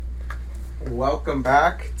Welcome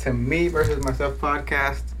back to Me versus Myself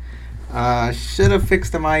podcast. Should have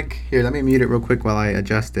fixed the mic. Here, let me mute it real quick while I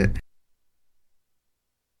adjust it.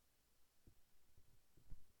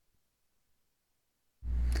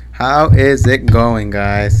 How is it going,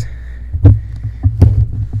 guys?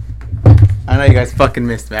 I know you guys fucking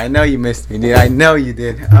missed me. I know you missed me, dude. I know you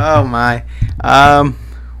did. Oh my. Hang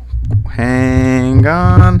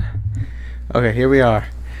on. Okay, here we are.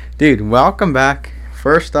 Dude, welcome back.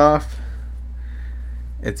 First off,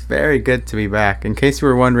 it's very good to be back. In case you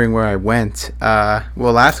were wondering where I went,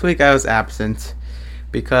 last week I was absent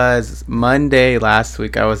because Monday last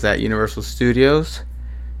week I was at Universal Studios.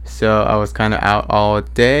 So I was kind of out all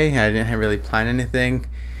day. I didn't really plan anything.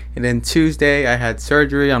 And then Tuesday I had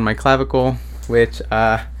surgery on my clavicle, which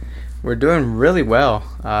we're doing really well.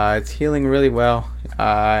 It's healing really well.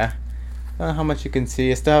 I don't know how much you can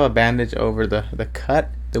see. I still have a bandage over the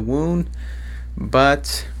cut, the wound.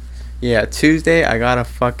 But yeah, Tuesday I got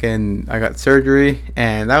surgery,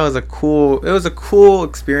 and it was a cool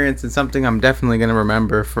experience and something I'm definitely gonna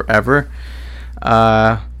remember forever.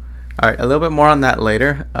 All right, a little bit more on that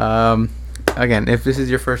later. Again, if this is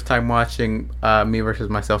your first time watching Me versus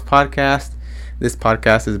Myself podcast, this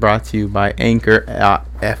podcast is brought to you by Anchor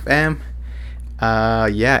FM.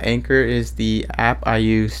 Anchor is the app I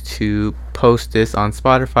use to post this on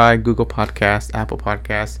Spotify, Google Podcasts, Apple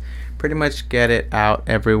Podcasts. Pretty much get it out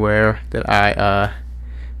everywhere that I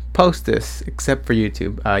post this, except for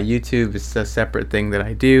YouTube. YouTube is a separate thing that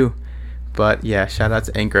I do. But yeah, shout out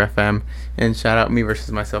to Anchor FM and shout out Me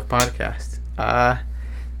versus Myself podcast.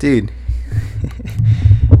 Dude.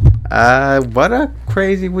 What a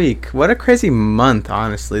crazy week. What a crazy month,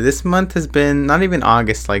 honestly. This month has been not even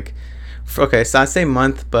August, so I say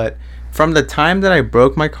month, but from the time that I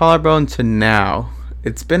broke my collarbone to now,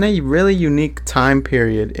 it's been a really unique time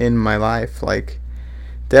period in my life.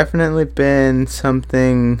 Definitely been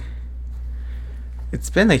something. It's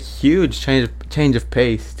been a huge change of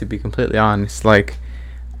pace, to be completely honest.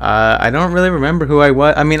 I don't really remember who I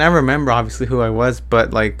was. I mean, I remember obviously who I was,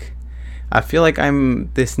 but I feel like I'm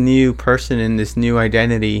this new person in this new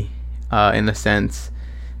identity, in a sense.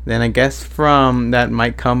 Then I guess from that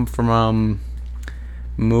might come from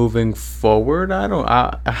moving forward. I don't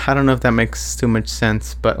know if that makes too much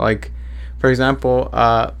sense, but for example,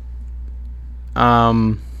 I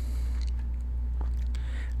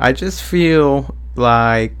just feel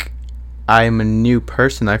like I'm a new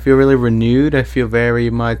person. I feel really renewed. I feel very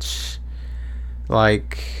much how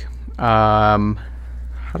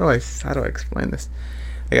do I explain this?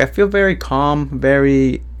 I feel very calm,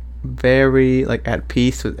 very at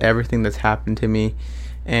peace with everything that's happened to me,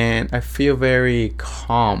 and I feel very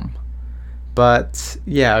calm. But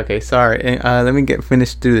yeah, okay, sorry. Let me get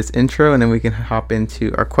finished through this intro, and then we can hop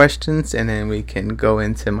into our questions, and then we can go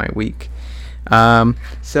into my week.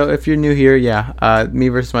 So if you're new here, Me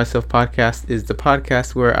versus Myself podcast is the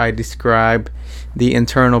podcast where I describe the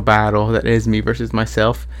internal battle that is me versus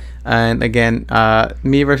myself. And again,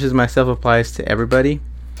 Me versus Myself applies to everybody.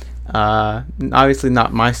 Obviously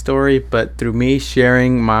not my story, but through me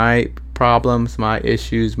sharing my problems, my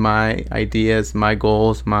issues, my ideas, my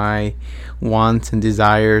goals, my wants and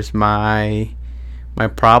desires, my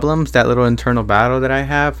problems, that little internal battle that I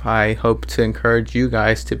have, I hope to encourage you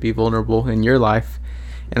guys to be vulnerable in your life.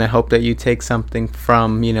 And I hope that you take something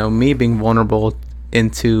from, me being vulnerable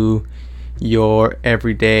into your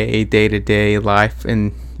everyday, day-to-day life.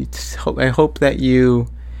 And I hope that you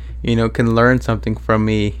can learn something from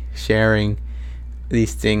me sharing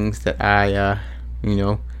these things that I,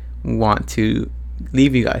 want to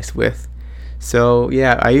leave you guys with. So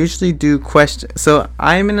yeah, I usually do questions. So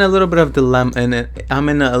I'm in a little bit of dilemma, and I'm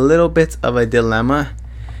in a little bit of a dilemma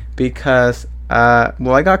because I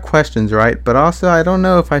got questions, right? But also I don't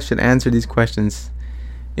know if I should answer these questions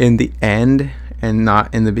in the end and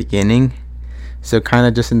not in the beginning. So kind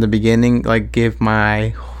of just in the beginning, give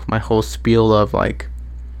my whole spiel of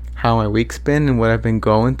how my week's been and what I've been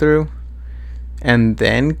going through, and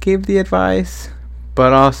then give the advice.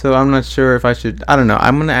 But also, I'm not sure if I should. I don't know.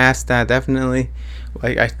 I'm gonna ask that definitely.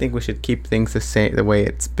 I think we should keep things the way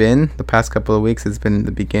it's been. The past couple of weeks, it's been in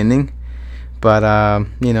the beginning. But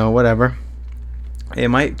whatever. It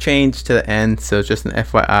might change to the end, so just an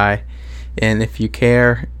FYI. And if you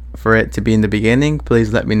care for it to be in the beginning,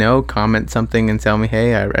 please let me know. Comment something and tell me,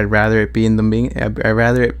 hey, I'd rather it be in the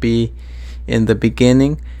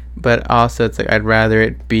beginning. But also, it's I'd rather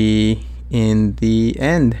it be in the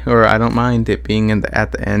end, or I don't mind it being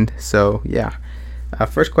at the end. So yeah,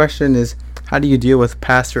 first question is, how do you deal with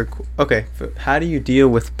past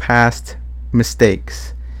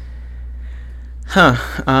mistakes? Huh.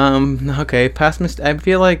 Okay. I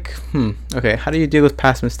feel like. Okay. How do you deal with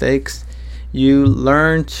past mistakes? You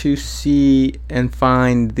learn to see and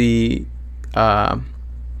find uh,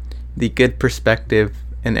 the good perspective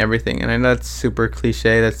in everything. And I know that's super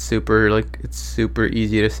cliche. That's super like it's super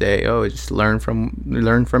easy to say. Oh, just learn from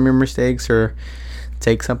your mistakes or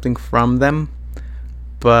take something from them.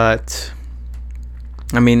 But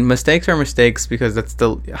I mean, mistakes are mistakes because that's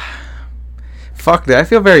the fuck that. I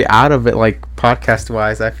feel very out of it, like podcast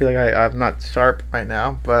wise. I feel like I'm not sharp right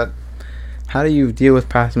now. But how do you deal with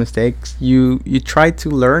past mistakes? You try to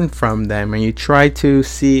learn from them, and you try to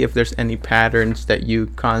see if there's any patterns that you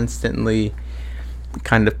constantly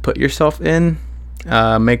kind of put yourself in.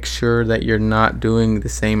 Make sure that you're not doing the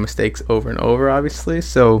same mistakes over and over. Obviously,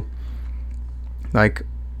 so like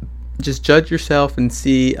just judge yourself and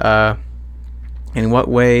see in what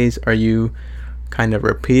ways are you kind of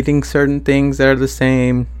repeating certain things that are the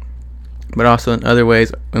same, but also in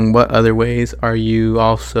what other ways are you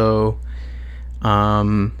also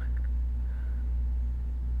um,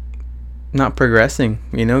 not progressing,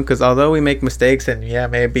 because although we make mistakes and yeah,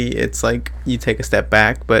 maybe it's like you take a step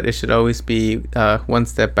back, but it should always be one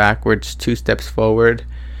step backwards, two steps forward,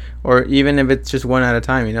 or even if it's just one at a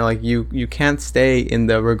time, like you can't stay in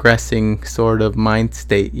the regressing sort of mind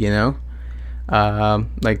state,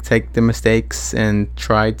 like take the mistakes and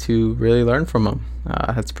try to really learn from them.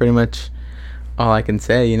 That's pretty much all I can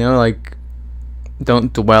say, like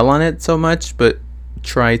don't dwell on it so much, but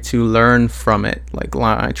try to learn from it. Like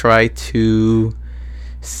I try to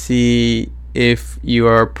see if you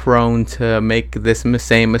are prone to make this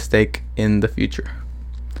same mistake in the future.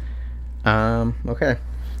 Okay.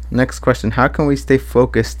 Next question. How can we stay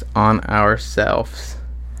focused on ourselves?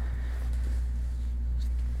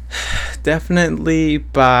 Definitely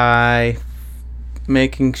by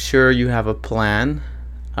making sure you have a plan.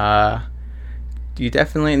 You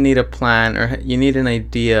definitely need a plan, or you need an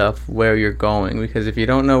idea of where you're going, because if you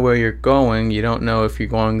don't know where you're going, you don't know if you're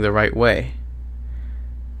going the right way.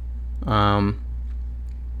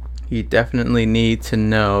 You definitely need to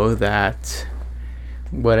know that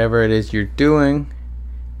whatever it is you're doing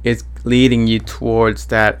is leading you towards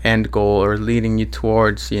that end goal, or leading you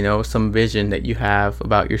towards some vision that you have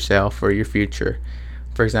about yourself or your future.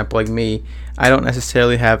 For example, like me, I don't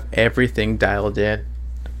necessarily have everything dialed in.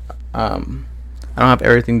 I don't have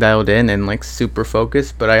everything dialed in and like super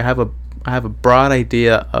focused, but I have a broad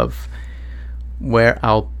idea of where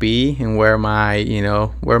I'll be and what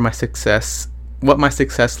my success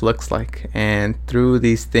looks like. And through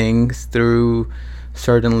these things, through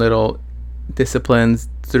certain little disciplines,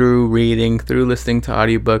 through reading, through listening to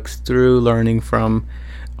audiobooks, through learning from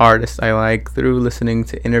artists I like, through listening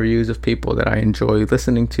to interviews of people that I enjoy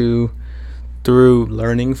listening to, through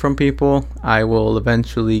learning from people, I will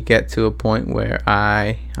eventually get to a point where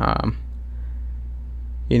I'll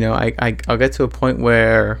get to a point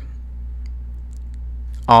where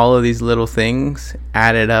all of these little things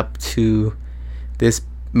added up to this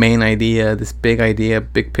main idea, this big idea,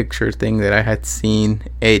 big picture thing that I had seen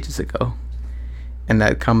ages ago. And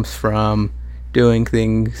that comes from doing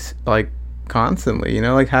things like constantly,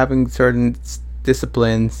 like having certain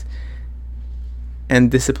disciplines. And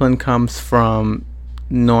discipline comes from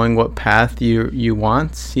knowing what path you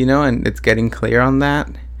want, and it's getting clear on that.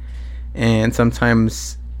 And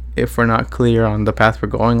sometimes if we're not clear on the path we're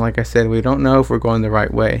going, like I said, we don't know if we're going the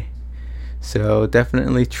right way. So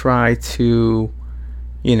definitely try to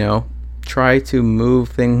move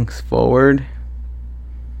things forward,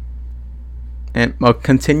 and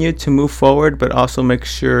continue to move forward, but also make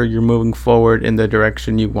sure you're moving forward in the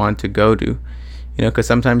direction you want to go to, because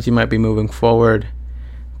sometimes you might be moving forward,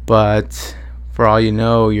 but for all you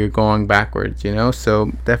know, you're going backwards,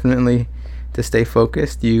 so definitely to stay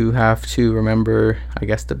focused, you have to remember, I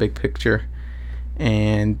guess, the big picture,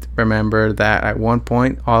 and remember that at one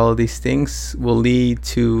point all of these things will lead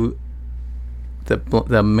to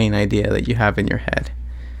the main idea that you have in your head.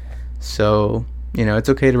 So it's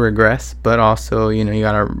okay to regress, but also you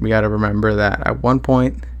gotta remember that at one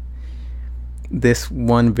point, this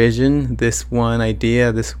one vision, this one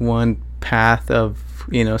idea, this one path of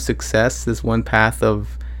success, this one path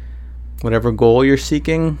of whatever goal you're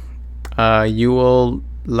seeking, you will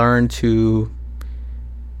learn to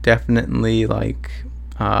definitely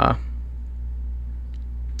you'll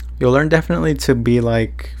learn definitely to be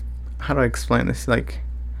like, how do I explain this? Like,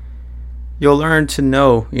 you'll learn to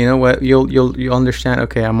know, what you'll understand.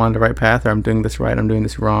 Okay, I'm on the right path, or I'm doing this right, I'm doing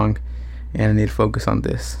this wrong, and I need to focus on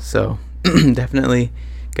this. So definitely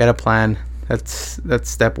get a plan. That's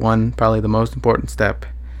step one, probably the most important step.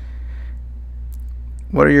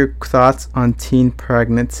 what are your thoughts on teen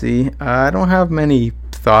pregnancy? I don't have many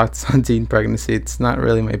thoughts on teen pregnancy. It's not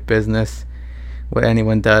really my business what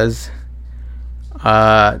anyone does.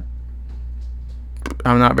 Uh,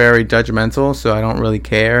 I'm not very judgmental, so I don't really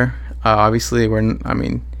care. Obviously, I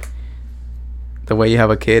mean, the way you have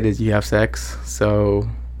a kid is you have sex. So,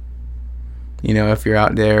 if you're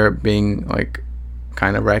out there being like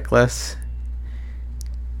kind of reckless,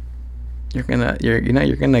 you're gonna you're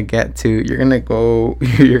gonna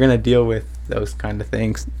deal with those kind of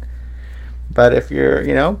things. But if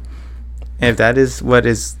if that is what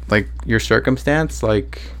is like your circumstance,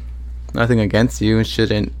 like nothing against you, and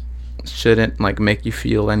shouldn't like make you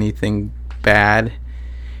feel anything bad.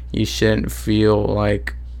 You shouldn't feel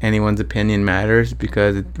like anyone's opinion matters,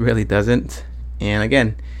 because it really doesn't. And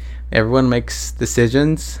again, everyone makes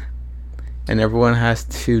decisions and everyone has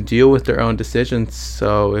to deal with their own decisions.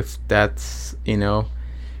 So if that's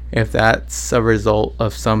a result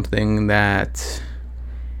of something that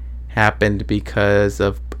happened because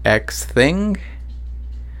of X thing,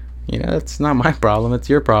 it's not my problem, it's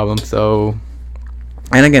your problem. So,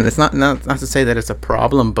 and again, it's not to say that it's a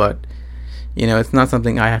problem, but it's not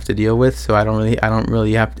something I have to deal with, so I don't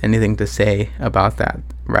really have anything to say about that,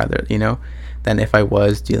 rather, than if I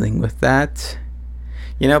was dealing with that.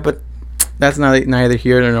 But that's neither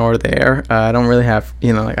here nor there. I don't really have, I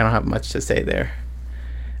don't have much to say there.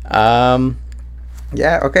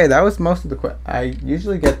 Yeah, okay, that was most of the I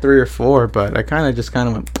usually get 3 or 4, but I kind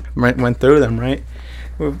of went through them, right?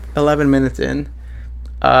 We're 11 minutes in.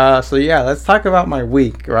 So yeah, let's talk about my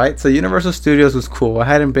week, right? So Universal Studios was cool. I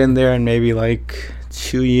hadn't been there in maybe like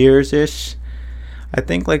 2 years ish. I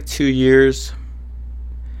think like 2 years.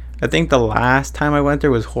 I think the last time I went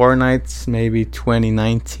there was Horror Nights, maybe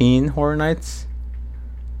 2019 Horror Nights.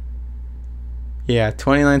 Yeah,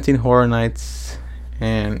 2019 Horror Nights,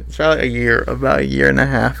 and it's probably about a year and a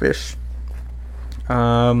half ish.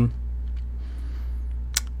 I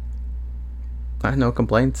have no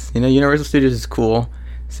complaints. Universal Studios is cool.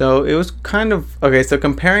 So it was kind of okay. So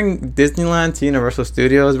comparing Disneyland to Universal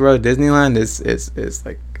Studios, bro, Disneyland is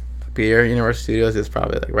like up here. Universal Studios is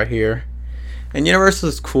probably like right here, and Universal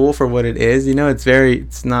is cool for what it is.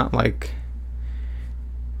 It's not like,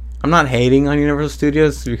 I'm not hating on Universal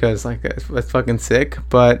Studios, because like it's fucking sick,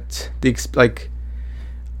 but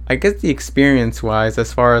I guess the experience wise,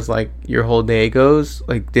 as far as like your whole day goes,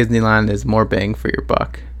 like Disneyland is more bang for your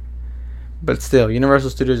buck. But still, Universal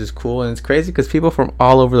Studios is cool, and it's crazy because people from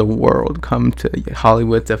all over the world come to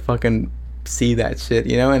Hollywood to fucking see that shit,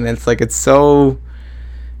 and it's like, it's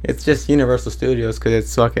just Universal Studios because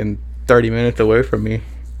it's fucking 30 minutes away from me.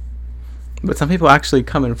 But some people actually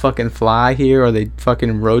come and fucking fly here, or they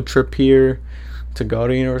fucking road trip here to go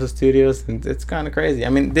to Universal Studios, and it's kind of crazy. I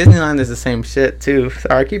mean, Disneyland is the same shit too.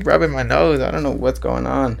 Sorry, I keep rubbing my nose. I don't know what's going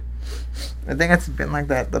on. I think it's been like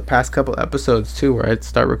that the past couple episodes too, where I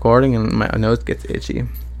start recording and my nose gets itchy.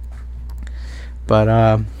 But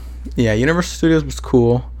yeah, Universal Studios was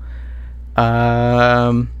cool.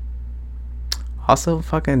 Also,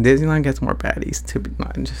 fucking Disneyland gets more baddies, to be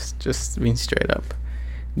just being straight up.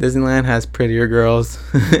 Disneyland has prettier girls,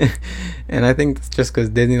 and I think it's just because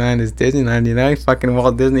Disneyland is Disneyland. Fucking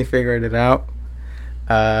Walt Disney figured it out.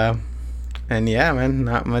 And yeah, man,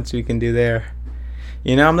 not much we can do there.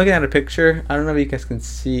 I'm looking at a picture. I don't know if you guys can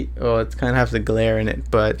see. Oh, it kind of has the glare in it,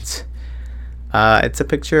 but it's a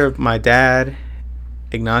picture of my dad,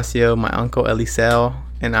 Ignacio, my uncle Elisel,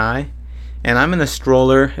 and I. And I'm in a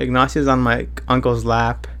stroller. Ignacio's on my uncle's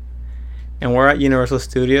lap, and we're at Universal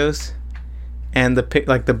Studios. And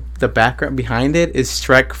the background behind it is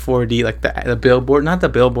Shrek 4D, like the billboard, not the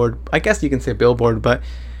billboard. I guess you can say billboard, but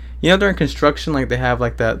during construction, like they have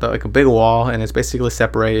like the like a big wall, and it's basically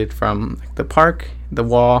separated from like the park, the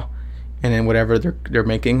wall, and then whatever they're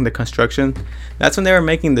making, the construction. That's when they were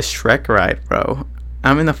making the Shrek ride, bro.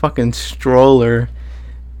 I'm in a fucking stroller.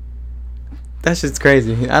 That shit's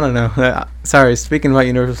crazy. I don't know. Sorry, speaking about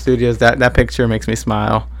Universal Studios, that picture makes me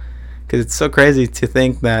smile, because it's so crazy to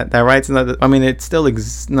think that ride's not. I mean, it still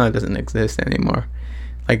exists. No, it doesn't exist anymore.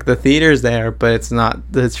 Like the theater's there, but it's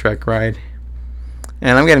not the Shrek ride.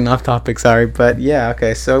 And I'm getting off topic, sorry, but yeah,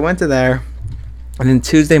 okay. So I went to there, and then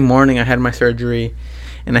Tuesday morning I had my surgery,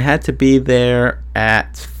 and I had to be there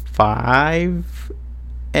at 5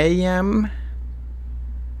 a.m.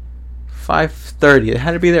 5:30. I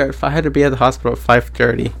had to be there. I had to be at the hospital at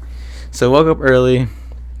 5:30. So I woke up early.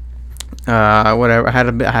 Whatever. I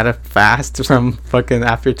had a fast from fucking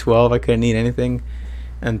after 12. I couldn't eat anything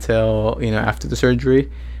until after the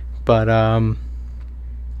surgery. But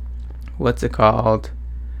what's it called?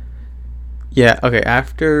 Yeah. Okay.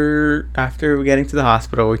 After getting to the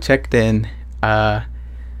hospital, we checked in.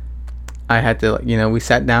 I had to, like, we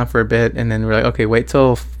sat down for a bit, and then we're like, okay, wait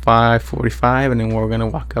till 5:45, and then we're gonna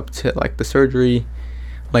walk up to like the surgery,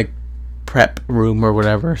 like, prep room or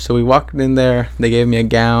whatever. So we walked in there. They gave me a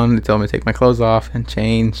gown. They told me to take my clothes off and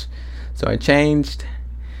change. So I changed.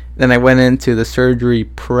 Then I went into the surgery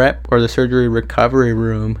prep or the surgery recovery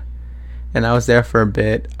room, and I was there for a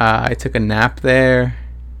bit. I took a nap there,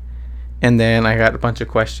 and then I got a bunch of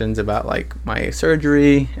questions about like my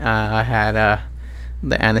surgery. I had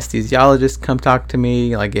the anesthesiologist come talk to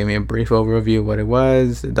me, like gave me a brief overview of what it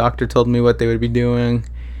was. The doctor told me what they would be doing,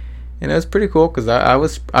 and it was pretty cool because I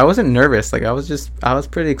wasn't nervous. Like I was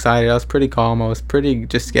pretty excited. I was pretty calm. I was pretty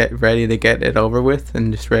just get ready to get it over with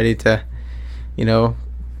and just ready to, you know,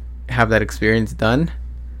 have that experience done.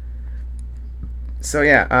 So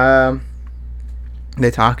yeah, they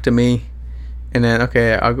talked to me, and then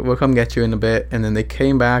okay, we'll come get you in a bit. And then they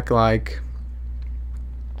came back like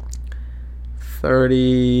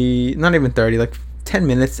 30, not even 30, like 10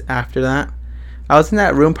 minutes after that. I was in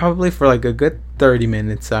that room probably for like a good 30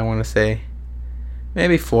 minutes, I want to say.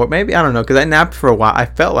 Maybe 4, maybe, I don't know, because I napped for a while. I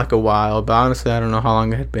felt like a while, but honestly, I don't know how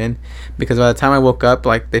long it had been. Because by the time I woke up,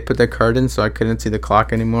 like, they put the curtains so I couldn't see the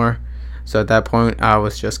clock anymore. So at that point, I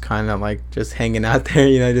was just kind of like just hanging out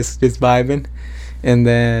there, just vibing. And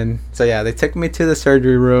then, so yeah, they took me to the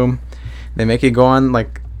surgery room. They make you go on,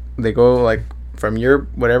 like, they go, like, from your,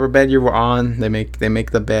 whatever bed you were on, they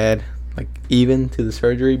make the bed, like, even to the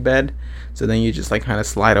surgery bed. So then you just, like, kind of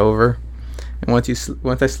slide over. And once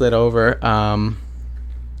I slid over,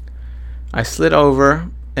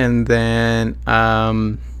 and then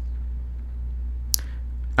I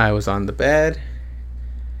was on the bed,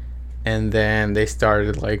 and then they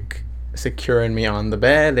started like securing me on the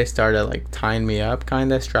bed. They started like tying me up,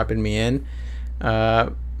 kind of strapping me in.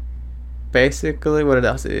 Basically, what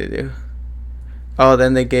else did they do? Oh,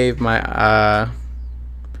 then they gave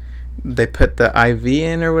they put the IV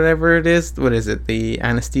in or whatever it is. What is it? The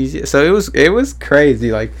anesthesia. So it was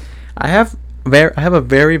crazy. Like I have a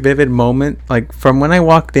very vivid moment, like from when I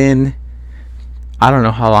walked in. I don't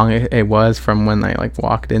know how long it was from when I like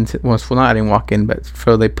walked into. Well, not I didn't walk in, but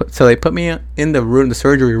they put me in the room, the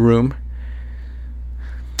surgery room.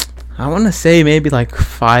 I want to say maybe like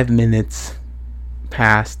 5 minutes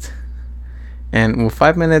passed, and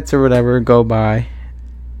 5 minutes or whatever go by,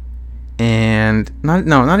 and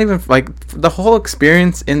not even like the whole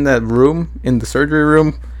experience in the room, in the surgery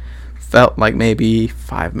room, felt like maybe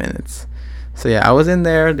 5 minutes. So yeah, I was in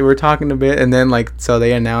there. They were talking a bit, and then like so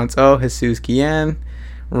they announced, oh, Jesus Guillen,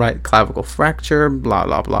 right clavicle fracture, blah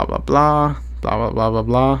blah blah blah blah blah blah blah blah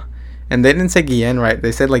blah. And they didn't say Guillen, right?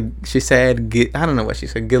 They said like she said I don't know what she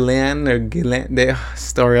said, Guillen or Guillen. The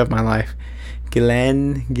story of my life,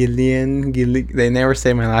 Guillen. They never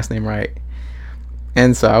say my last name right.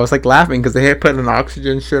 And so I was like laughing because they had put an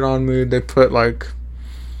oxygen shit on me. They put like.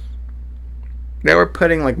 They were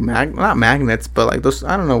putting like not magnets, but like those,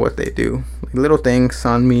 I don't know what they do, like little things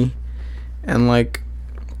on me, and like,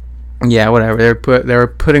 yeah, whatever. They were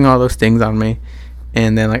putting all those things on me,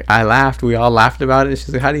 and then like I laughed. We all laughed about it. She's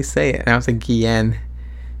like, "How do you say it?" And I was like, "Guillen,"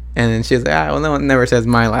 and then she was like, "Ah, well, no one never says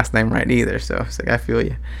my last name right either." So it's like, I feel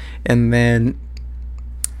you. And then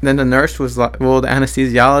the nurse was like, well, the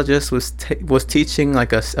anesthesiologist was teaching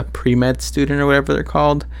like a pre-med student or whatever they're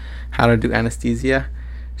called how to do anesthesia.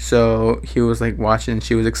 So he was like watching,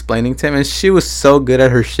 she was explaining to him, and she was so good at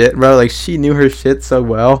her shit, bro. Like she knew her shit so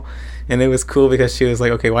well, and it was cool because she was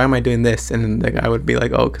like, okay, why am I doing this? And then the guy would be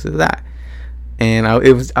like, oh, because of that. And I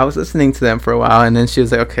was listening to them for a while, and then she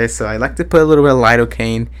was like, okay, so I like to put a little bit of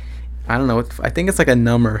lidocaine. I don't know, I think it's like a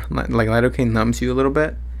number, like lidocaine numbs you a little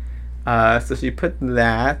bit. So she put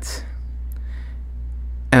that,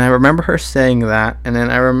 and I remember her saying that, and then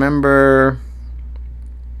I remember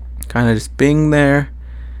kind of just being there.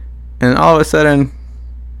 And all of a sudden,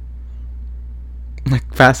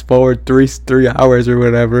 like fast forward three hours or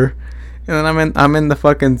whatever, and then I'm in the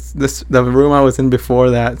fucking the room I was in before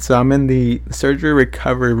that. So I'm in the surgery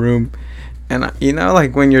recovery room, and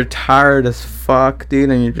like when you're tired as fuck, dude,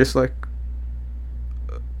 and you're just like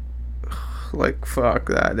fuck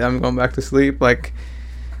that, I'm going back to sleep. Like,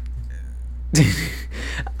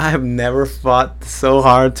 I have never fought so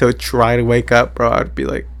hard to try to wake up, bro. I'd be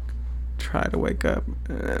like. Try to wake up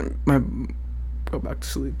and go back to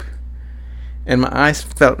sleep, and my eyes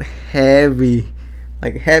felt heavy,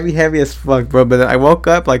 like heavy as fuck, bro. But then I woke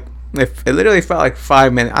up, like it literally felt like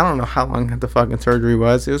 5 minutes. I don't know how long the fucking surgery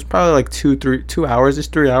was. It was probably like 2 hours ish,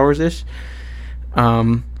 3 hours ish.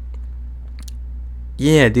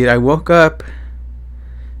 Yeah, dude, I woke up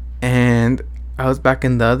and I was back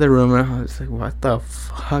in the other room, and I was like, what the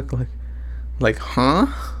fuck, like huh?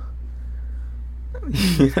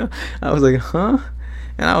 you know, I was like, huh?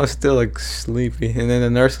 And I was still like sleepy. And then the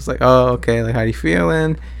nurse was like, oh, okay, like, how you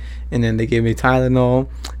feeling? And then they gave me Tylenol.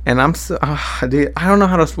 And I'm so, dude, I don't know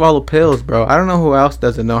how to swallow pills, bro. I don't know who else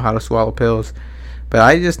doesn't know how to swallow pills. But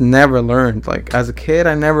I just never learned. Like, as a kid,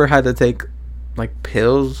 I never had to take, like,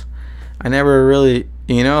 pills. I never really,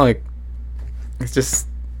 like, it's just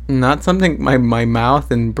not something my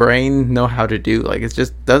mouth and brain know how to do. Like, it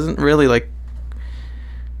just doesn't really, like,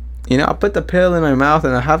 I'll put the pill in my mouth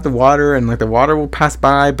and I have the water and like the water will pass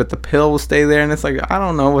by, but the pill will stay there, and it's like I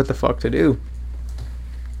don't know what the fuck to do.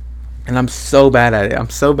 And I'm so bad at it. I'm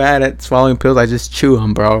so bad at swallowing pills. I just chew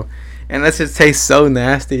them, bro. And that just tastes so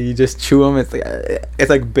nasty. You just chew them. It's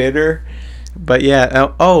like bitter. But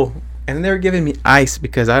yeah. Oh, and they were giving me ice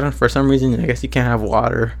because I don't. For some reason, I guess you can't have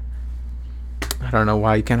water. I don't know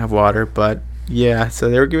why you can't have water, but yeah. So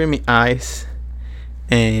they were giving me ice.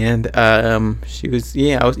 And she was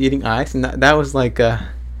I was eating ice, and that was like that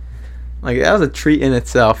was a treat in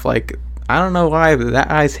itself. Like, I don't know why, but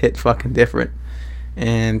that ice hit fucking different.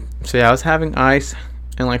 And so yeah, I was having ice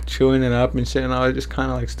and like chewing it up and shit, and I was just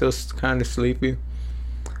kind of like still kind of sleepy.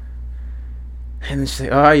 And then she's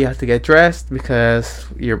like, oh, you have to get dressed because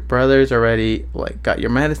your brother's already like got your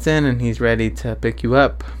medicine and he's ready to pick you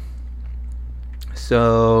up.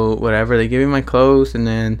 So whatever, they give me my clothes, and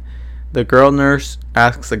then the girl nurse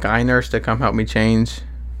asks the guy nurse to come help me change.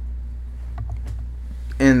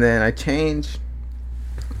 And then I change.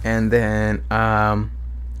 And then I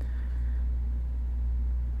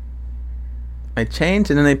change,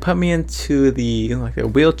 and then they put me into a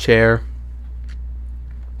wheelchair.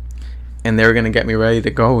 And they were gonna get me ready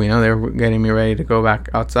to go, they were getting me ready to go back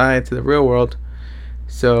outside to the real world.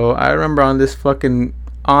 So I remember on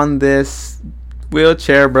this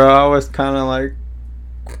wheelchair, bro, I was kinda like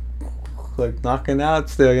knocking out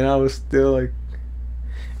still, I was still like,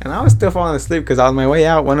 and I was still falling asleep because on my way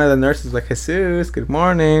out, one of the nurses was like, Jesus, good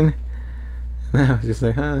morning. And I was just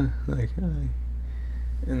like, huh, like, hi.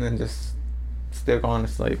 And then just still going to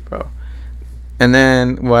sleep, bro. And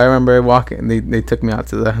then, I remember walking, they took me out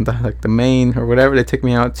to the main or whatever, they took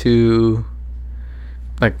me out to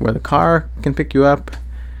like where the car can pick you up.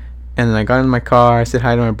 And then I got in my car, I said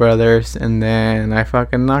hi to my brothers, and then I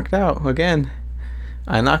fucking knocked out again.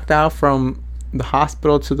 I knocked out from the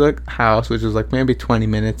hospital to the house, which was like maybe 20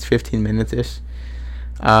 minutes, 15 minutes ish.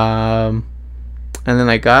 And then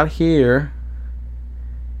I got here,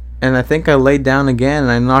 and I think I laid down again,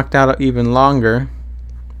 and I knocked out even longer.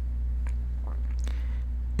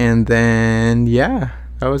 And then, yeah,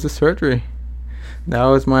 that was the surgery. That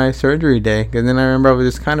was my surgery day. And then I remember I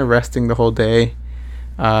was just kind of resting the whole day.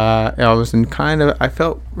 I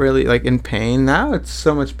felt really like in pain. Now it's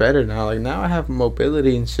so much better now. Like, now I have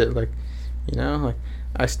mobility and shit. Like, like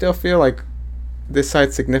I still feel like this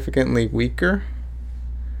side's significantly weaker.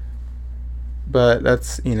 But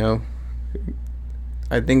that's,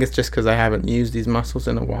 I think it's just because I haven't used these muscles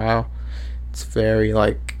in a while. It's very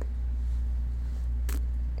like,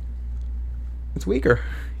 it's weaker,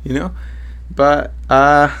 But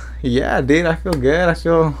yeah, dude, I feel good. I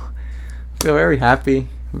feel very happy,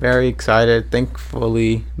 very excited.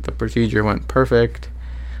 Thankfully, the procedure went perfect.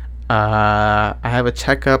 I have a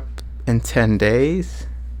checkup in 10 days,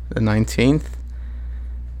 the 19th.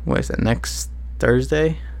 What is it, next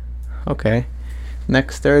Thursday? Okay.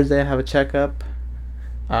 Next Thursday, I have a checkup.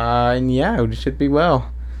 And yeah, it should be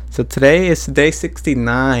well. So today is day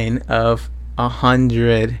 69 of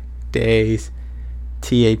 100 days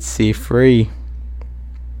THC free.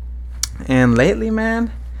 And lately,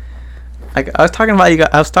 man, I was talking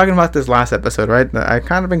about this last episode, right? I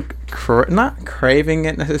kind of been not craving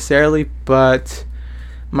it necessarily, but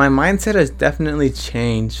my mindset has definitely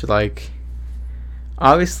changed. Like,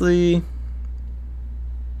 obviously,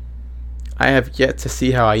 I have yet to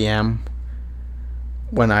see how I am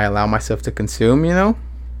when I allow myself to consume,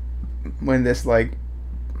 when this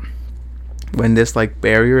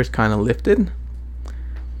barrier is kind of lifted.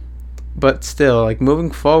 But still, like,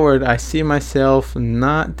 moving forward, I see myself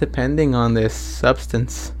not depending on this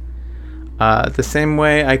substance. The same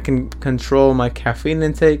way I can control my caffeine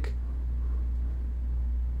intake.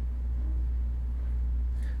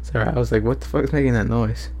 Sorry, I was like, what the fuck is making that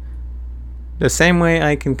noise? The same way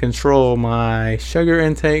I can control my sugar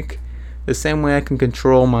intake, the same way I can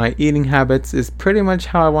control my eating habits is pretty much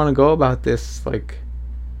how I want to go about this. Like,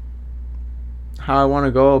 how I want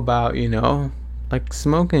to go about, like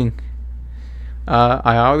smoking.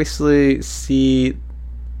 I obviously see.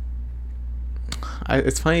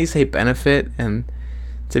 It's funny you say benefit, and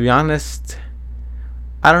to be honest,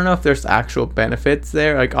 I don't know if there's actual benefits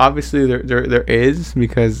there. Like, obviously there is,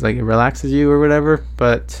 because like it relaxes you or whatever.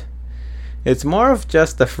 But It's more of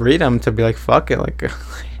just the freedom to be like, fuck it, like,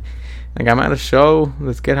 like I'm at a show,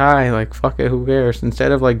 let's get high, like fuck it, who cares?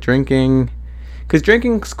 Instead of like drinking, because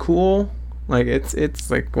drinking's cool, like it's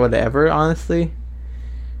like whatever, honestly.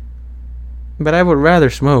 But I would rather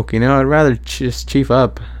smoke, you know. I'd rather just chief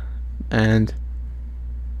up, and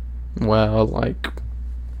well, like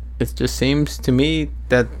it just seems to me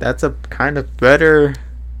that that's a kind of better,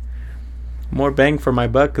 more bang for my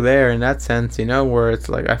buck there in that sense, you know, where it's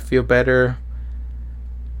like I feel better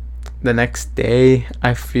the next day.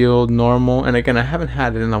 I feel normal, and again, I haven't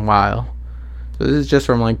had it in a while, so this is just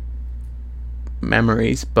from like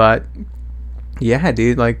memories. But yeah,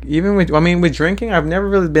 dude, like even with, I mean, with drinking, I've never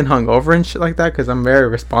really been hungover and shit like that because I'm very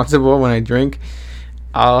responsible when I drink.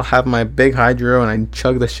 I'll have my big hydro and I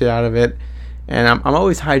chug the shit out of it, and I'm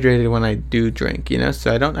always hydrated when I do drink, you know.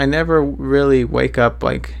 So I never really wake up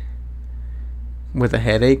like with a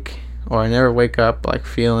headache, or I never wake up like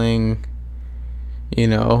feeling, you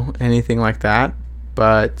know, anything like that.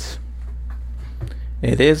 But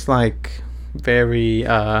it is like very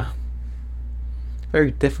very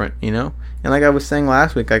different, you know. And like I was saying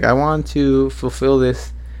last week, like I want to fulfill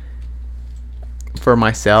this for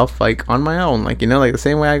myself, like on my own, like, you know, like the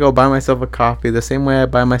same way I go buy myself a coffee, the same way I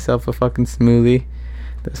buy myself a fucking smoothie,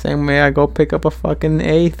 the same way I go pick up a fucking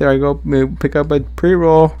eighth, or I go pick up a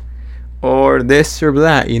pre-roll, or this or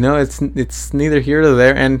that, you know. It's neither here nor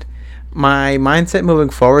there. And my mindset moving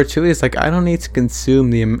forward too is like I don't need to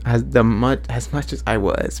consume as much as I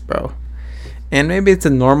was, bro. And maybe it's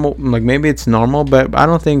normal, but I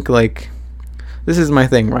don't think, like, this is my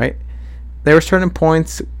thing, right? There were certain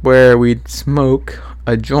points where we'd smoke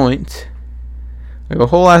a joint, like a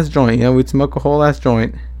whole ass joint, you know, we'd smoke a whole ass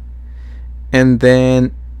joint, and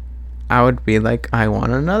then I would be like, I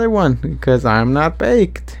want another one because I'm not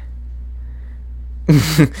baked.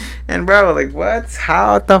 And bro, like, what?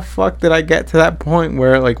 How the fuck did I get to that point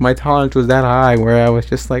where like my tolerance was that high, where I was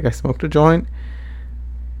just like, I smoked a joint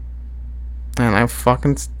and I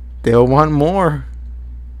fucking still want more?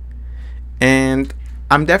 And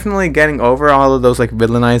I'm definitely getting over all of those like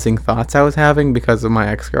villainizing thoughts I was having because of my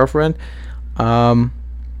ex-girlfriend. But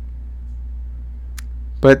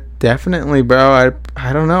definitely, bro,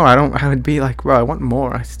 I don't know. I would be like, bro, I want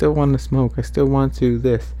more. I still want to smoke. I still want to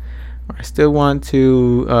this. Or I still want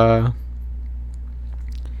to,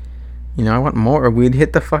 you know, I want more. We'd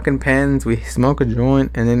hit the fucking pens. We smoke a joint,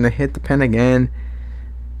 and then they hit the pen again.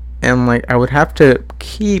 And like I would have to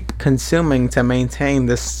keep consuming to maintain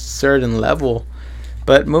this certain level.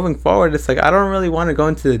 But moving forward, it's like I don't really want to go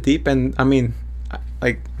into the deep end. I mean,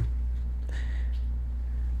 like,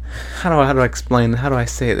 how do I explain? How do I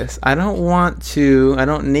say this? I don't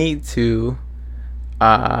need to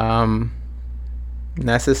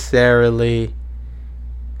necessarily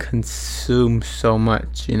consume so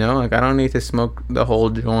much, you know. Like I don't need to smoke the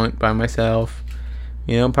whole joint by myself.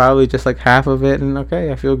 You know, probably just like half of it, and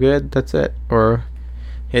okay, I feel good. That's it. Or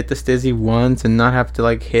hit the stizzy once and not have to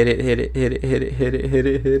like hit it.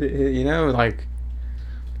 You know, like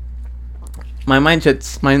my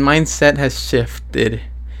mindset has shifted,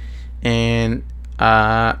 and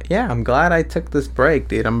yeah, I'm glad I took this break,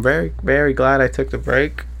 dude. I'm very, very glad I took the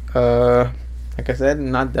break. Like I said, I'm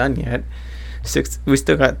not done yet. We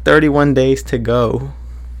still got 31 days to go.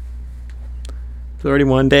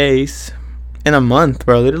 31 days. In a month,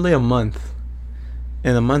 bro, literally a month.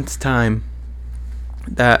 In a month's time,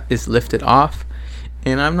 that is lifted off.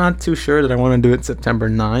 And I'm not too sure that I want to do it September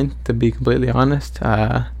 9th, to be completely honest.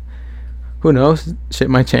 Who knows? Shit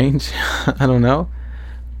might change. I don't know.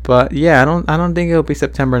 But yeah, I don't think it'll be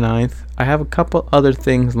September 9th. I have a couple other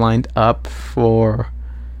things lined up for,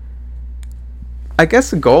 I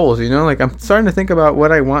guess, the goals, you know? Like I'm starting to think about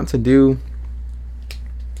what I want to do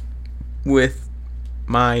with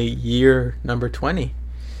my year number 20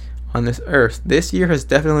 on this earth. This year has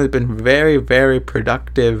definitely been very, very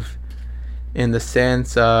productive in the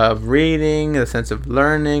sense of reading, in the sense of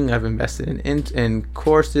learning. I've invested in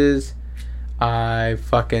courses. I've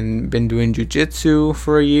fucking been doing jujitsu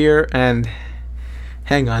for a year. And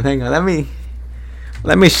hang on, let me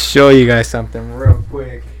show you guys something real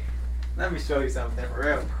quick. Hang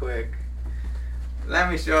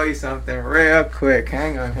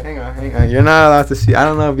on. You're not allowed to see. I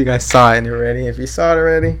don't know if you guys saw it already. If you saw it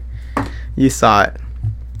already, you saw it.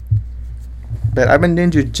 But I've been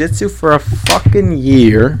doing jiu-jitsu for a fucking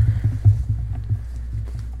year.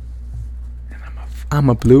 And I'm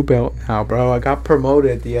a blue belt now, bro. I got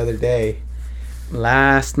promoted the other day.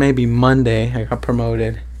 Maybe Monday, I got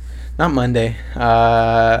promoted. Not Monday.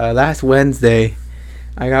 Last Wednesday,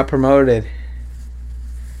 I got promoted.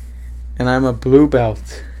 And I'm a blue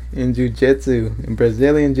belt in jiu-jitsu, in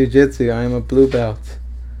Brazilian jiu-jitsu. I am a blue belt.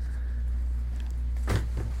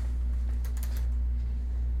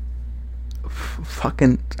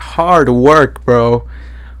 Fucking hard work, bro.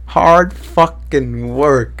 Hard fucking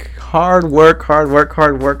work. Hard work, hard work,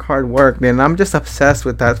 hard work, hard work. Man, I'm just obsessed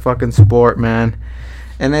with that fucking sport, man.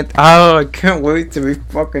 And I can't wait to be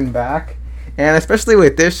fucking back. And especially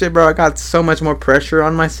with this shit, bro, I got so much more pressure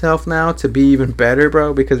on myself now to be even better,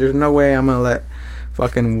 bro, because there's no way I'm gonna let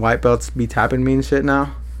fucking white belts be tapping me and shit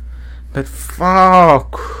now. But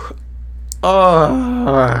fuck.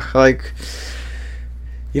 Oh, like,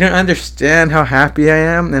 you don't understand how happy I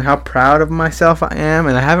am and how proud of myself I am,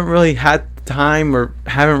 and I haven't really had time or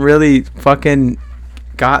haven't really fucking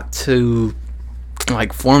got to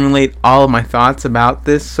like formulate all of my thoughts about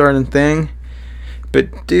this certain thing.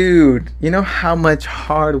 But dude, you know how much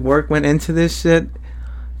hard work went into this shit?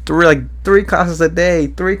 Three classes a day,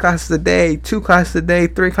 2 classes a day, 3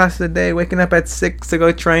 classes a day, waking up at 6 to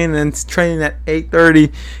go train, and then training at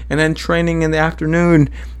 8:30, and then training in the afternoon,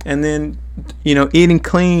 and then, you know, eating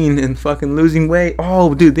clean and fucking losing weight.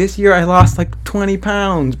 Oh dude, this year I lost like 20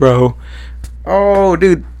 pounds, bro. Oh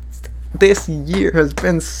dude, this year has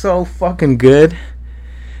been so fucking good.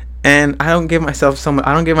 And I don't give myself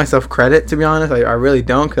credit, to be honest. I really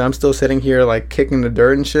don't, because I'm still sitting here like kicking the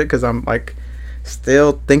dirt and shit, because I'm like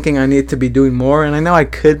still thinking I need to be doing more, and I know I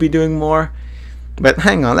could be doing more. But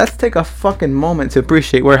hang on, let's take a fucking moment to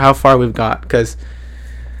appreciate how far we've got, because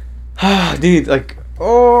dude, like,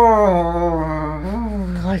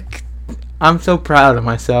 I'm so proud of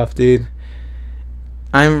myself, dude.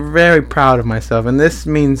 I'm very proud of myself, and this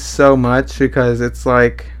means so much, because it's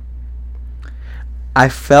like I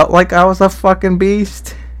felt like I was a fucking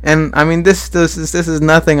beast. And I mean, this is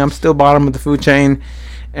nothing. I'm still bottom of the food chain,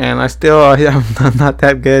 and I'm not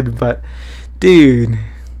that good. But dude, man,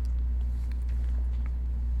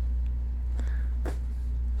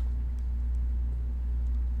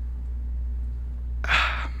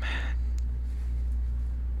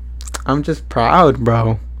 I'm just proud,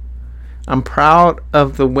 bro. I'm proud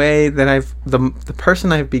of the way that the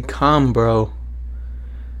person I've become, bro.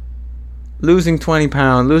 Losing 20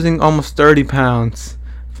 pounds, losing almost 30 pounds,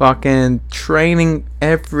 fucking training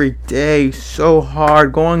every day so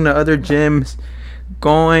hard, going to other gyms,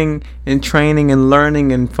 going and training and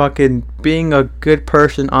learning, and fucking being a good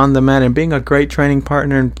person on the mat, and being a great training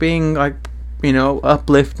partner, and being like, you know,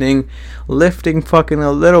 uplifting, lifting fucking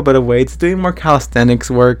a little bit of weights, doing more calisthenics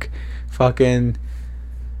work, fucking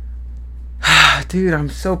dude, I'm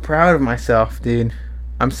so proud of myself, dude.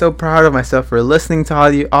 I'm so proud of myself for listening to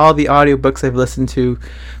all the audiobooks I've listened to,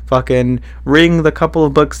 fucking reading the couple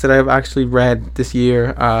of books that I've actually read this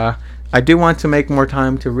year. I do want to make more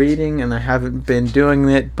time to reading, and I haven't been doing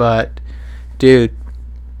it, but dude,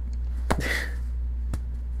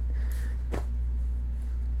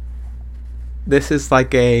 this is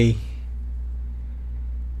like a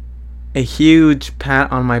huge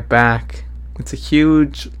pat on my back. It's a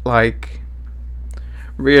huge, like,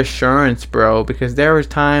 reassurance, bro, because there was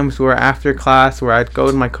times where after class where I'd go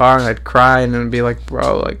in my car and I'd cry, and I'd be like,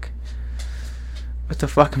 bro, like, what the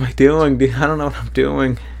fuck am I doing, dude? I don't know what I'm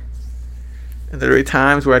doing. And there were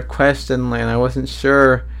times where I'd question, and I wasn't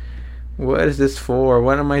sure, what is this for?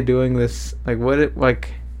 What am I doing this? Like, what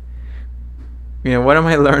am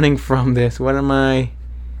I learning from this? What am I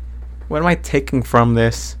taking from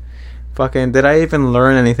this? Fucking, did I even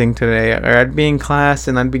learn anything today? Or I'd be in class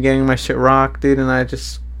and I'd be getting my shit rocked, dude, and I'd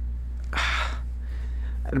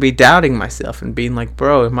be doubting myself and being like,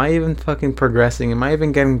 bro, am I even fucking progressing? Am I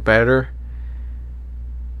even getting better?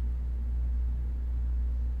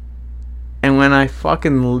 And when I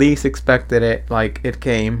fucking least expected it, like, it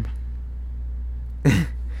came.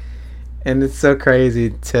 And it's so crazy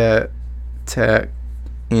to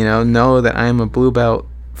know that I'm a blue belt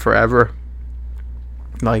forever.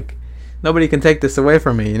 Like, nobody can take this away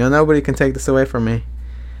from me. Nobody can take this away from me.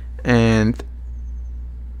 And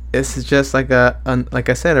this is just like like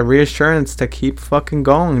I said, a reassurance to keep fucking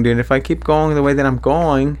going, dude. If I keep going the way that I'm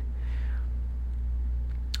going,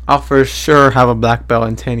 I'll for sure have a black belt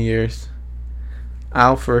in 10 years.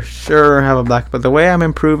 I'll for sure have a black belt. The way I'm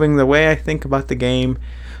improving, the way I think about the game,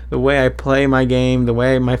 the way I play my game, the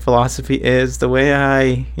way my philosophy is, the way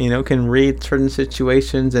I, can read certain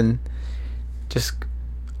situations, and just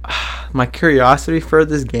my curiosity for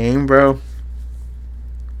this game, bro.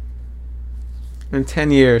 In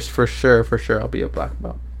 10 years, for sure, I'll be a black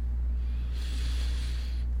belt.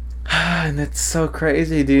 And it's so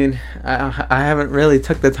crazy, dude. I haven't really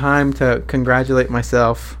took the time to congratulate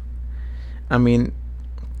myself. I mean,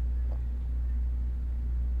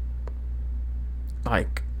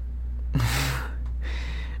 like,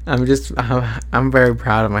 I'm very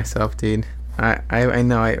proud of myself, dude. I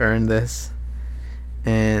know I earned this,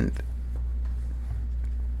 and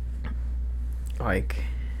like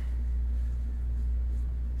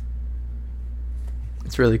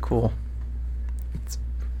it's really cool. It's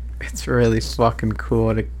it's really fucking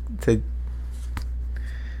cool to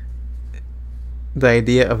the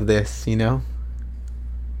idea of this, you know.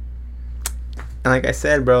 And like I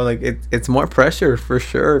said, bro, like it's more pressure for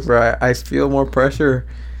sure, bro. I feel more pressure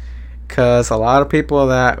because a lot of people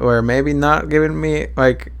that were maybe not giving me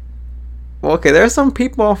like, well, okay, there's some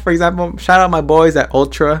people, for example, shout out my boys at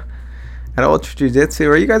Ultra Jiu Jitsu,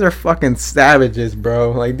 where you guys are fucking savages,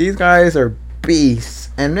 bro. Like these guys are beasts,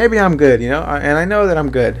 and maybe I'm good, you know, and I know that I'm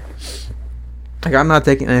good. Like I'm not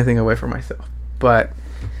taking anything away from myself, but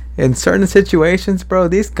in certain situations, bro,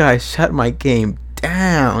 these guys shut my game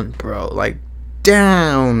down, bro. Like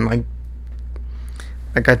down, like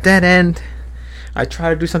a dead end. I try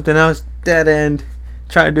to do something else, dead end.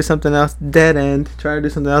 Try to do something else, dead end. Try to do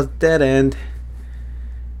something else, dead end.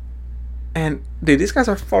 And dude, these guys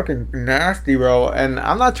are fucking nasty, bro. And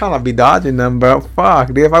I'm not trying to be dodging them, bro. Fuck,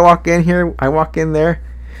 dude. If I walk in there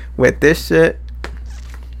with this shit,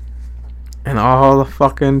 and all the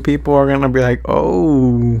fucking people are gonna be like,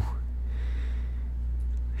 "Oh,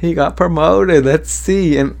 he got promoted. Let's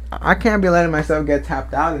see." And I can't be letting myself get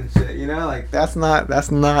tapped out and shit. You know, like that's not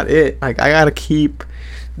it. Like I gotta keep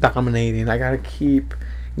dominating. I gotta keep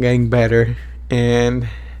getting better. And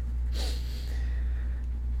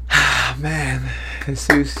man,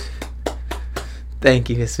 Jesus, thank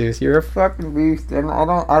you, Jesus. You're a fucking beast. And I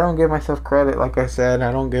don't give myself credit. Like I said,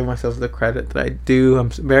 I don't give myself the credit that I do. I'm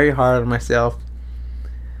very hard on myself.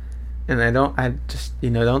 And I just,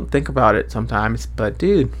 don't think about it sometimes. But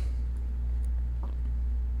dude,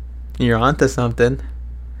 you're onto something.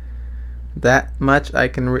 That much I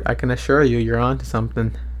can assure you, you're onto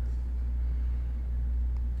something.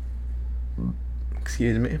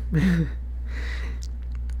 Excuse me.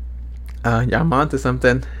 Yeah, I'm onto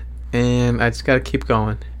something, and I just gotta keep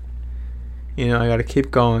going. I gotta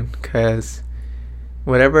keep going, because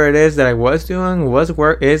whatever it is that I was doing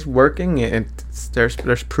is working.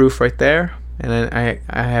 There's proof right there, and I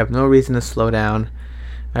have no reason to slow down.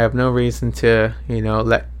 I have no reason to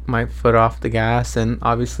let my foot off the gas. And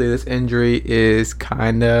obviously this injury is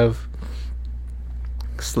kind of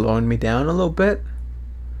slowing me down a little bit,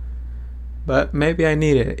 but maybe I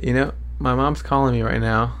need it. My mom's calling me right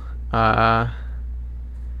now. I'm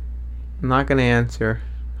not gonna answer.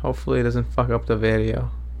 Hopefully it doesn't fuck up the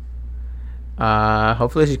video.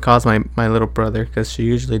 Hopefully she calls my little brother, because she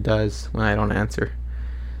usually does when I don't answer.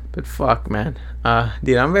 But fuck, man.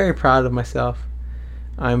 Dude, I'm very proud of myself.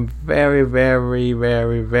 I'm very, very,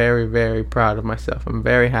 very, very, very proud of myself. I'm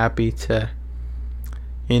very happy to,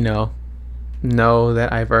 know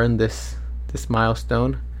that I've earned this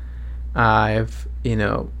milestone. I've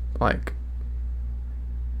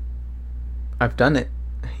done it.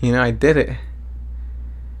 I did it.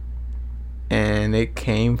 And it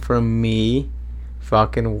came from me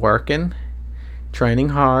fucking working, training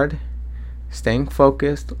hard, staying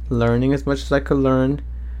focused, learning as much as I could learn,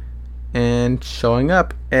 and showing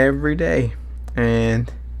up every day.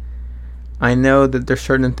 And I know that there's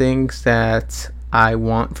certain things that I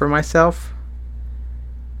want for myself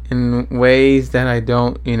in ways that I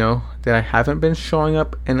don't, that I haven't been showing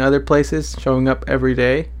up in other places, showing up every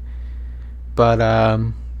day.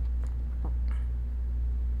 But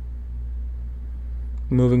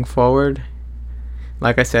moving forward,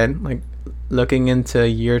 like I said, like looking into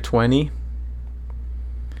year 20,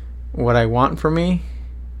 what I want for me,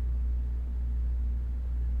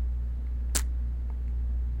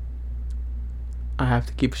 I have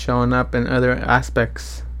to keep showing up in other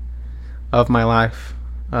aspects of my life.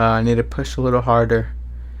 I need to push a little harder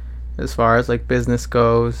as far as like business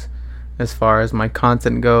goes, as far as my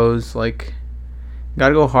content goes. Like,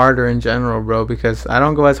 gotta go harder in general, bro, because I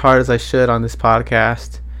don't go as hard as I should on this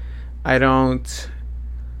podcast. I don't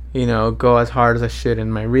go as hard as I should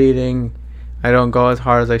in my reading. I don't go as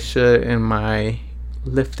hard as I should in my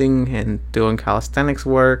lifting and doing calisthenics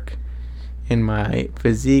work, in my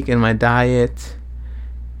physique, in my diet.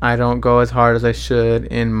 I don't go as hard as I should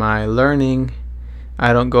in my learning.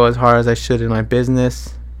 I don't go as hard as I should in my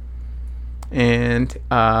business. And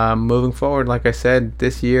moving forward, like I said,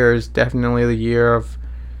 this year is definitely the year of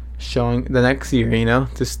showing. The next year,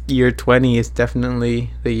 this year 20 is definitely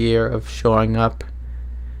the year of showing up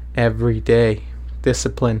every day,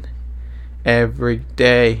 discipline every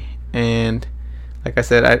day. And like I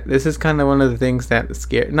said, this is kind of one of the things that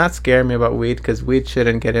not scare me about weed, because weed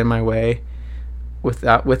shouldn't get in my way with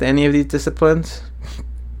any of these disciplines.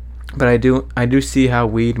 But I do see how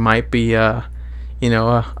weed might be a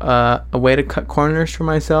way to cut corners for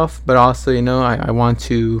myself, but also, I want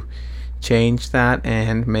to change that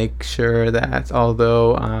and make sure that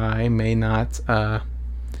although I may not, or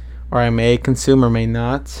I may consume or may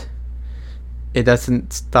not, it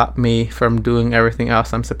doesn't stop me from doing everything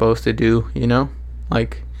else I'm supposed to do.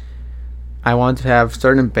 Like, I want to have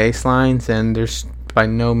certain baselines, and there's by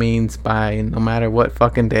no means, no matter what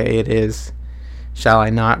fucking day it is, shall I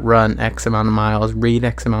not run X amount of miles, read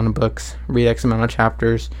X amount of books, read X amount of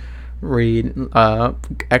chapters,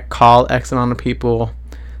 call X amount of people,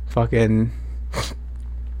 fucking.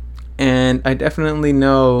 And I definitely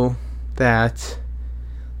know that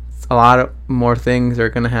a lot of more things are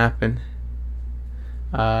gonna happen.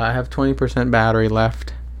 I have 20% battery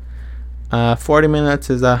left. 40 minutes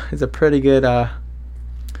is a pretty good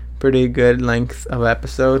length of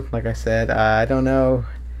episode. Like I said, I don't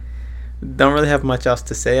really have much else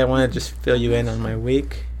to say. I want to just fill you in on my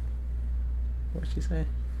week. What'd she say?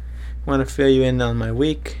 I want to fill you in on my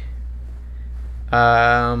week.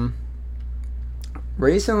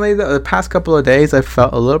 Recently, the past couple of days, I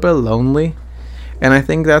felt a little bit lonely, and I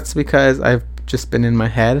think that's because I've just been in my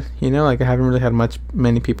head. Like, I haven't really had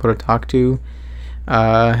many people to talk to.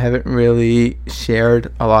 I haven't really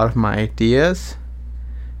shared a lot of my ideas.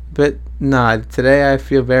 But today I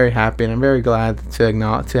feel very happy, and I'm very glad to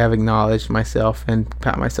have acknowledged myself and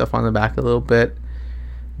pat myself on the back a little bit,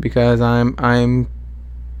 because I'm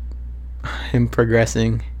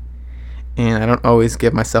progressing, and I don't always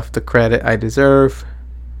give myself the credit I deserve.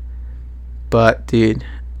 But dude,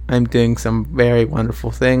 I'm doing some very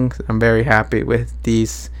wonderful things. I'm very happy with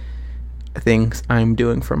these things I'm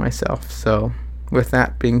doing for myself. So, with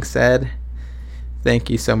that being said, thank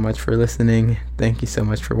you so much for listening. Thank you so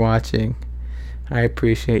much for watching. I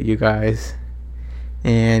appreciate you guys.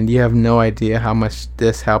 And you have no idea how much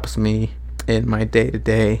this helps me in my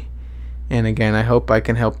day-to-day. And again, I hope I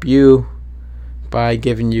can help you by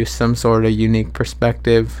giving you some sort of unique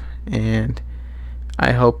perspective. And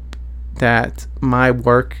I hope that my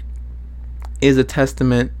work is a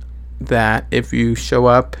testament that if you show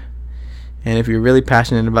up, and if you're really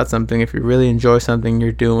passionate about something, if you really enjoy something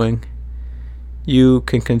you're doing, you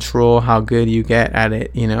can control how good you get at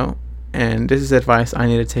it, And this is advice I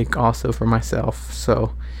need to take also for myself.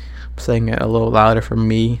 So I'm saying it a little louder for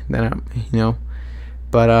me than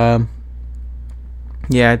But I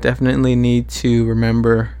definitely need to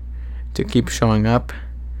remember to keep showing up,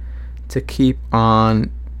 to keep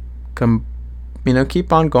on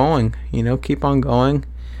keep on going, keep on going.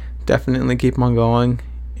 Definitely keep on going.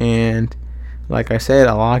 And like I said,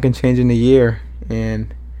 a lot can change in a year,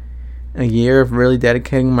 and a year of really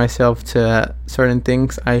dedicating myself to certain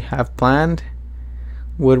things I have planned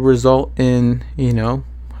would result in,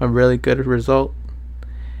 a really good result.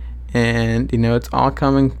 And, it's all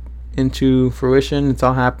coming into fruition. It's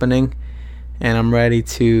all happening, and I'm ready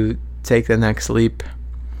to take the next leap.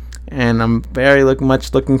 And I'm very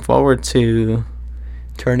much looking forward to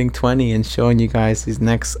turning 20 and showing you guys these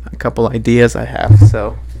next couple ideas I have.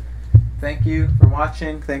 So thank you for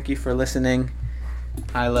watching. Thank you for listening.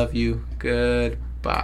 I love you. Good.